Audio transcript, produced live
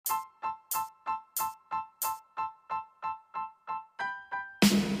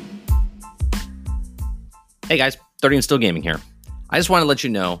Hey guys, 30 and Still Gaming here. I just want to let you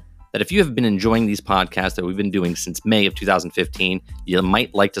know that if you have been enjoying these podcasts that we've been doing since May of 2015, you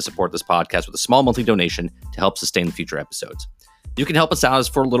might like to support this podcast with a small monthly donation to help sustain the future episodes. You can help us out as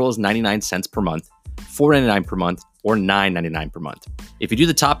for little as 99 cents per month, $4.99 per month, or $9.99 per month. If you do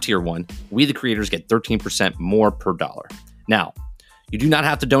the top tier one, we the creators get 13% more per dollar. Now, you do not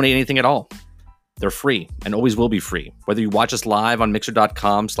have to donate anything at all. They're free and always will be free, whether you watch us live on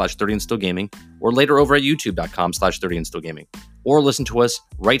mixer.com/30andstillgaming or later over at youtube.com/30andstillgaming, or listen to us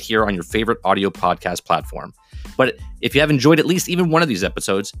right here on your favorite audio podcast platform. But if you have enjoyed at least even one of these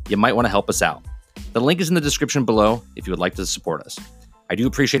episodes, you might want to help us out. The link is in the description below if you would like to support us. I do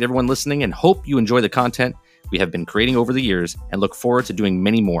appreciate everyone listening and hope you enjoy the content we have been creating over the years and look forward to doing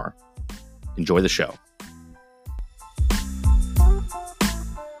many more. Enjoy the show.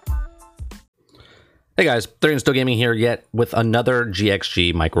 Hey guys, 30 and Still Gaming here yet with another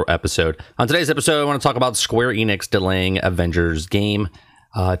GXG micro episode. On today's episode, I want to talk about Square Enix delaying Avengers game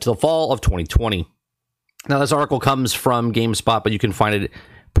to the fall of 2020. Now, this article comes from GameSpot, but you can find it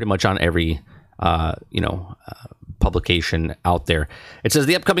pretty much on every publication out there. It says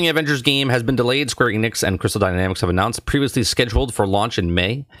the upcoming Avengers game has been delayed. Square Enix and Crystal Dynamics have announced, previously scheduled for launch in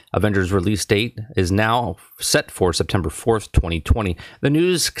May. Avengers release date is now set for September 4th, 2020. The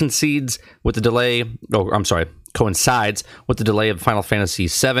news coincides with the delay of Final Fantasy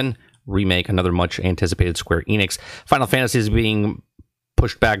VII Remake, another much anticipated Square Enix. Final Fantasy is being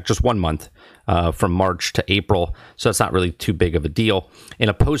pushed back just 1 month from March to April, so that's not really too big of a deal. In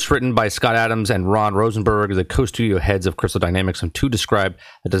a post written by Scott Adams and Ron Rosenberg, the co-studio heads of Crystal Dynamics and 2 describe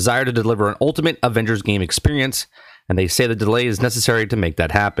a desire to deliver an ultimate Avengers game experience, and they say the delay is necessary to make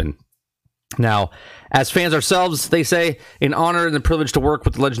that happen. Now, as fans ourselves, they say, an honor and a privilege to work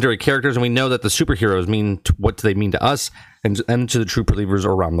with the legendary characters, and we know that the superheroes mean what do they mean to us and to the true believers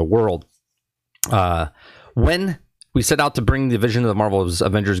around the world. When we set out to bring the vision of the Marvel's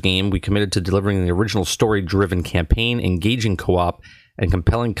Avengers game, we committed to delivering the original story-driven campaign, engaging co-op, and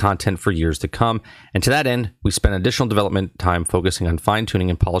compelling content for years to come. And to that end, we spent additional development time focusing on fine-tuning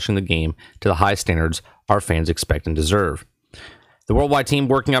and polishing the game to the high standards our fans expect and deserve. The worldwide team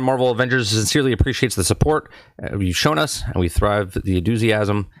working on Marvel Avengers sincerely appreciates the support you've shown us, and we thrive the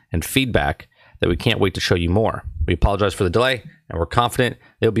enthusiasm and feedback that we can't wait to show you more. We apologize for the delay, and we're confident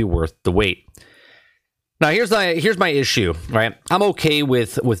it'll be worth the wait. Now, here's my issue, right? I'm okay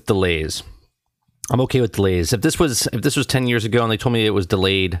with delays. I'm okay with delays. If this was 10 years ago and they told me it was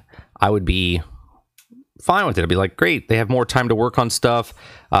delayed, I would be fine with it. I'd be like, great, they have more time to work on stuff.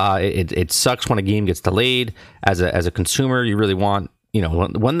 It sucks when a game gets delayed. As a consumer, you really want,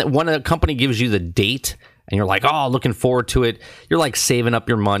 when a company gives you the date and you're like, oh, looking forward to it, you're like saving up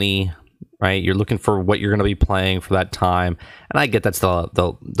your money, right? You're looking for what you're going to be playing for that time. And I get that's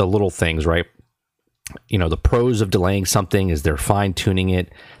the little things, right? The pros of delaying something is they're fine-tuning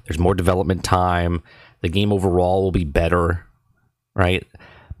it. There's more development time. The game overall will be better, right?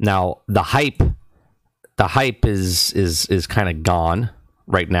 Now, the hype is kind of gone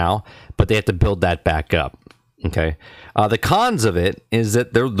right now, but they have to build that back up, okay? The cons of it is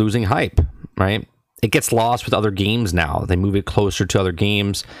that they're losing hype, right? It gets lost with other games now. They move it closer to other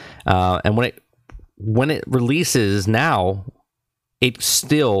games, and when it releases now, it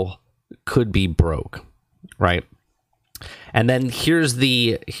still could be broke, right? And then here's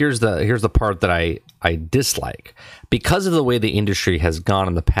the part that I dislike, because of the way the industry has gone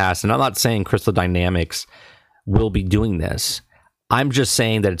in the past. And I'm not saying Crystal Dynamics will be doing this. I'm just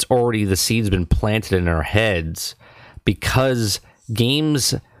saying that it's already, the seed's been planted in our heads, because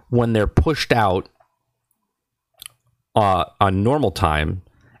games, when they're pushed out on normal time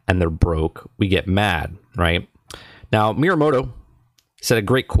and they're broke, we get mad, right? Now, Miyamoto said a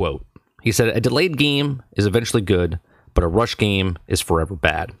great quote. He said, a delayed game is eventually good, but a rush game is forever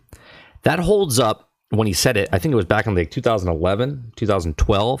bad. That holds up when he said it. I think it was back in like 2011,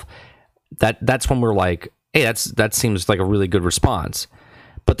 2012. That's when we're like, hey, that seems like a really good response.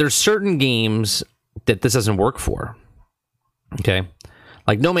 But there's certain games that this doesn't work for. Okay?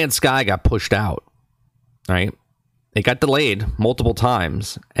 Like No Man's Sky got pushed out, right? It got delayed multiple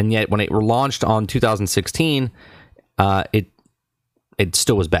times, and yet when it were launched on 2016, it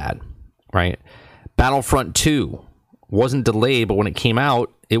still was bad. Right? Battlefront 2 wasn't delayed, but when it came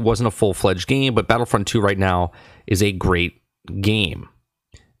out, it wasn't a full-fledged game, but Battlefront 2 right now is a great game.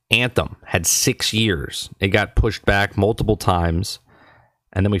 Anthem had 6 years. It got pushed back multiple times,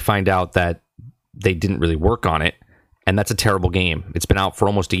 and then we find out that they didn't really work on it, and that's a terrible game. It's been out for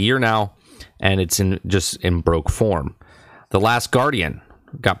almost a year now, and it's in broke form. The Last Guardian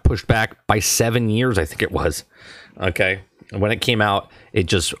got pushed back by 7 years, I think it was. Okay. When it came out, it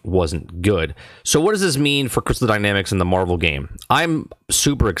just wasn't good. So what does this mean for Crystal Dynamics and the Marvel game? I'm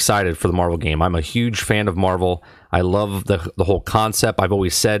super excited for the Marvel game. I'm a huge fan of Marvel. I love the whole concept. I've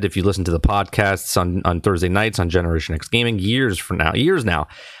always said, if you listen to the podcasts on Thursday nights on Generation X Gaming, years now,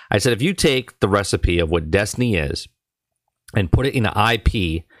 I said, if you take the recipe of what Destiny is and put it in an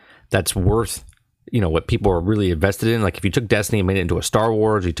IP that's worth, what people are really invested in. Like if you took Destiny and made it into a Star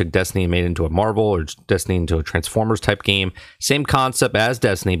Wars, you took Destiny and made it into a Marvel, or Destiny into a Transformers type game, same concept as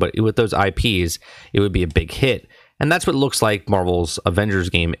Destiny, but with those IPs, it would be a big hit. And that's what it looks like Marvel's Avengers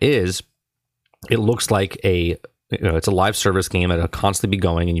game is. It looks like it's a live service game that'll constantly be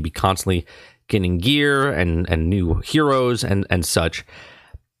going, and you'd be constantly getting gear and new heroes and such.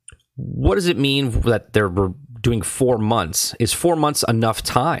 What does it mean that they're doing 4 months? Is 4 months enough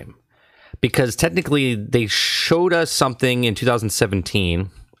time? Because technically they showed us something in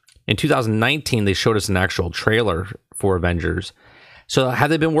 2017. In 2019, they showed us an actual trailer for Avengers. So have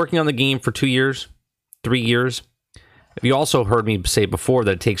they been working on the game for 2 years, 3 years? You also heard me say before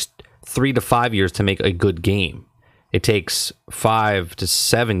that it takes 3 to 5 years to make a good game. It takes 5 to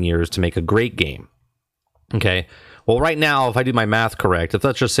 7 years to make a great game. Okay. Well, right now, if I do my math correct,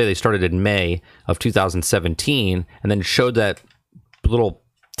 let's just say they started in May of 2017 and then showed that little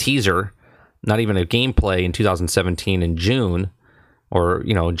teaser, not even a gameplay, in 2017 in June or,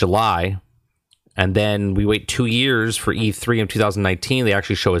 July. And then we wait 2 years for E3 in 2019. They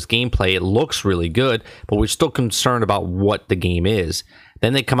actually show us gameplay. It looks really good, but we're still concerned about what the game is.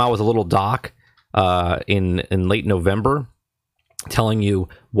 Then they come out with a little doc in late November telling you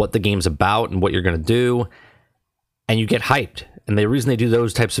what the game's about and what you're going to do. And you get hyped. And the reason they do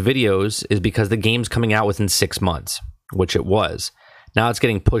those types of videos is because the game's coming out within 6 months, which it was. Now it's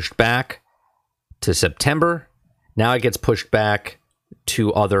getting pushed back to September. Now it gets pushed back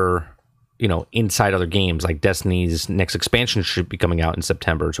to other, inside other games, like Destiny's next expansion should be coming out in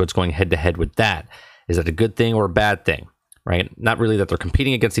September. So it's going head to head with that. Is that a good thing or a bad thing? Right? Not really that they're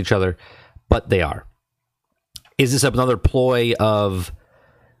competing against each other, but they are. Is this another ploy of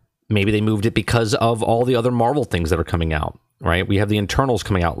maybe they moved it because of all the other Marvel things that are coming out, right? We have the Internals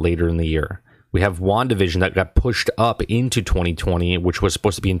coming out later in the year. We have WandaVision that got pushed up into 2020, which was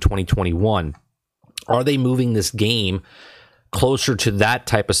supposed to be in 2021. Are they moving this game closer to that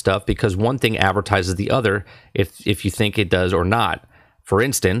type of stuff because one thing advertises the other, if you think it does or not? For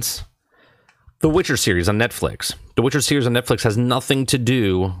instance, the Witcher series on Netflix. The Witcher series on Netflix has nothing to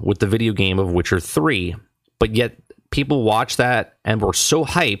do with the video game of Witcher 3, but yet people watch that and were so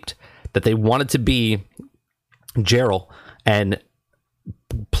hyped that they wanted to be Geralt and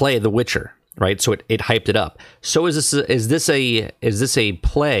play The Witcher, right? So it hyped it up. So is this a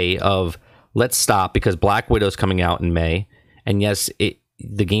play of let's stop because Black Widow's coming out in May, and yes,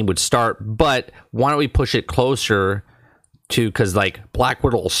 the game would start, but why don't we push it closer to, because like Black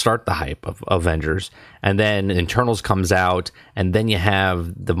Widow will start the hype of Avengers, and then Internals comes out, and then you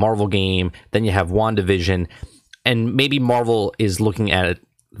have the Marvel game, then you have WandaVision, and maybe Marvel is looking at it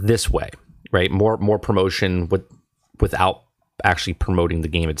this way, right? More promotion without actually promoting the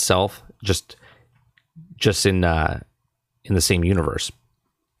game itself, just in the same universe.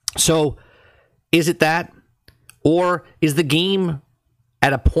 So is it that, or is the game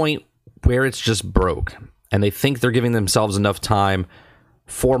at a point where it's just broke and they think they're giving themselves enough time,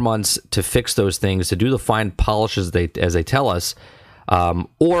 4 months, to fix those things, to do the fine polishes as they tell us,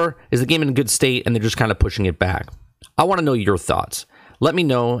 or is the game in a good state and they're just kind of pushing it back? I want to know your thoughts. Let me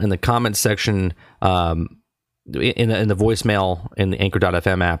know in the comments section, in the voicemail in the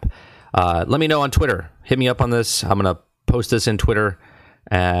Anchor.fm app. Let me know on Twitter. Hit me up on this. I'm going to post this in Twitter.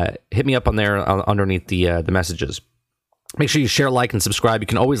 Hit me up on there underneath the messages. Make sure you share, like, and subscribe. You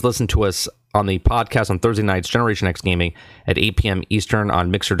can always listen to us on the podcast on Thursday nights, Generation X Gaming, at 8 p.m. Eastern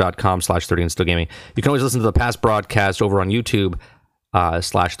on mixer.com/30 and Still Gaming. You can always listen to the past broadcast over on YouTube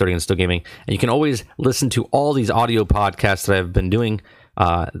 /30 and Still Gaming. And you can always listen to all these audio podcasts that I've been doing,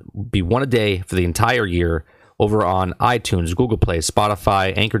 be one a day for the entire year, over on iTunes, Google Play,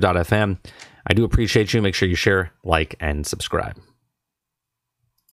 Spotify, Anchor.fm. I do appreciate you. Make sure you share, like, and subscribe.